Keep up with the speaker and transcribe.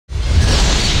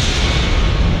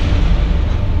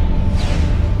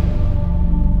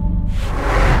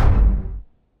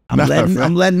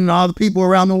I'm letting all the people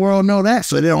around the world know that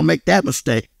so they don't make that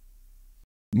mistake.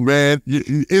 Man,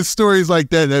 it's stories like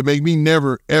that that make me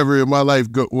never, ever in my life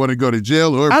want to go to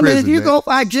jail or prison. I mean, if you go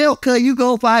fight jail, you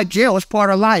go fight jail. It's part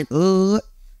of life. You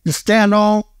stand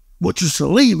on what you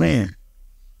believe in.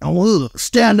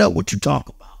 Stand up what you talk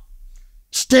about.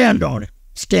 Stand on it.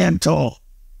 Stand tall.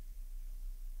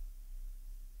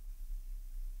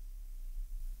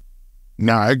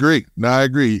 I agree.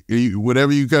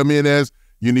 Whatever you come in as,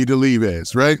 you need to leave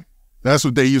as, right? That's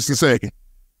what they used to say.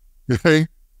 Okay?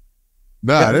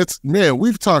 Man,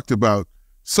 we've talked about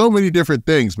so many different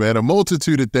things, man, a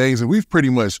multitude of things, and we've pretty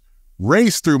much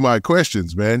raced through my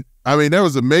questions, man. I mean, that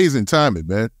was amazing timing,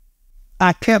 man.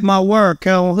 I kept my word,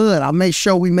 Kel Hood. I made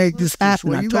sure we made this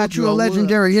happen. I got you a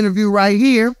legendary interview right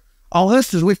here. All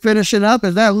this is we finish it up.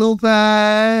 Is that Lupe?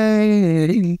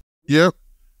 Yep.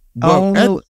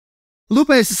 Lupe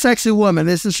is a sexy woman.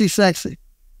 Isn't she sexy?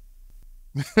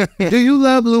 Do you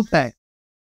love Lupe?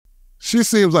 She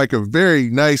seems like a very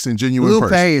nice and genuine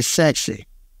person. Lupe is sexy.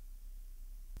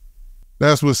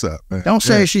 That's what's up, man. Don't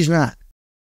say she's not.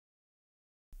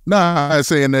 Nah, I'm not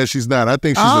saying that she's not. I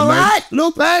think she's all a nice... right,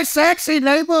 Lupe, sexy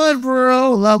neighborhood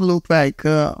bro. Love Lupe,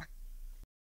 girl.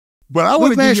 But I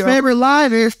want to give you... Lupe's favorite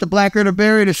line is, the blacker the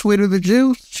berry, the sweeter the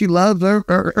juice. She loves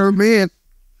her men.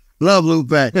 Love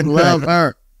Lupe. Love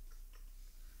her.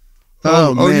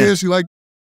 Oh yeah, she like...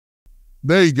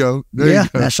 There you go. You go.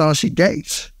 That's all she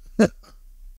dates.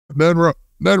 Nothing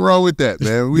wrong with that,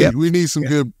 man. We need some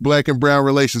good black and brown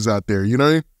relations out there. You know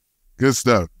what I mean? Good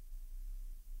stuff.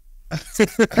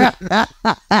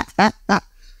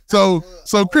 So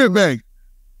Crip Bank,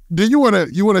 do you want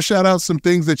to shout out some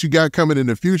things that you got coming in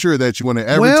the future that you want to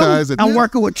advertise? Well, I'm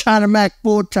working with China Mac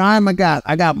full time. I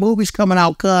got movies coming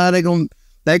out. They gonna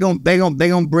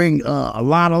bring a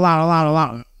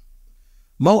lot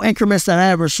more increments than I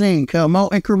ever seen. More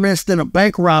increments than a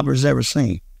bank robber's ever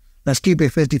seen. Let's keep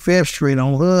it 55th Street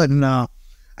on Hood. And I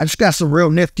just got some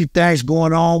real nifty things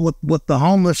going on with the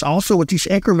homeless. Also with these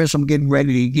increments, I'm getting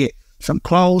ready to get some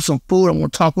clothes, some food. I'm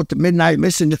going to talk with the Midnight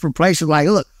Mission in different places. Like,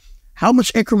 look, how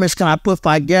much increments can I put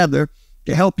together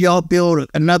to help y'all build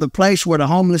another place where the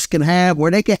homeless can have,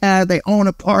 where they can have their own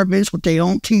apartments with their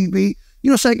own TV,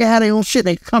 so they can have their own shit.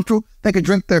 They can come through. They can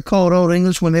drink their cold old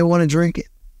English when they want to drink it.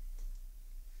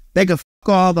 They can fuck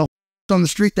all the on the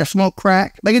street that smoke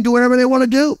crack. They can do whatever they want to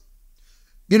do.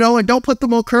 And don't put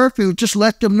them on curfew. Just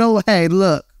let them know, hey,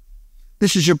 look,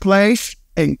 this is your place,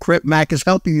 and Crip Mac is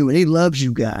helping you, and he loves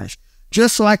you guys.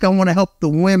 Just like I want to help the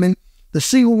women, the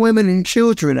single women and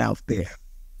children out there.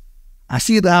 I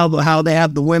see how they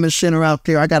have the women's center out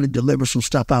there. I got to deliver some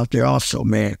stuff out there also,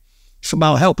 man. It's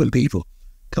about helping people.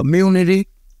 Community,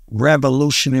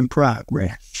 revolution, and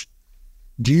progress.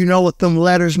 Do you know what them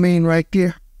letters mean right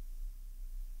there?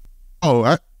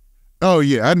 Oh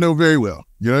yeah, I know very well.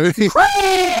 You know what I mean?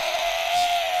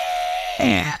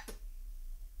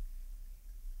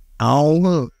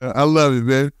 Oh, I love it,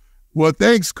 man. Well,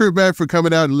 thanks, Crip Mac, for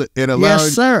coming out and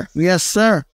allowing... Yes,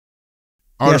 sir.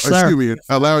 Excuse me,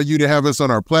 allowing you to have us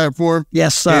on our platform.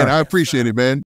 Yes, sir. And I appreciate it, man.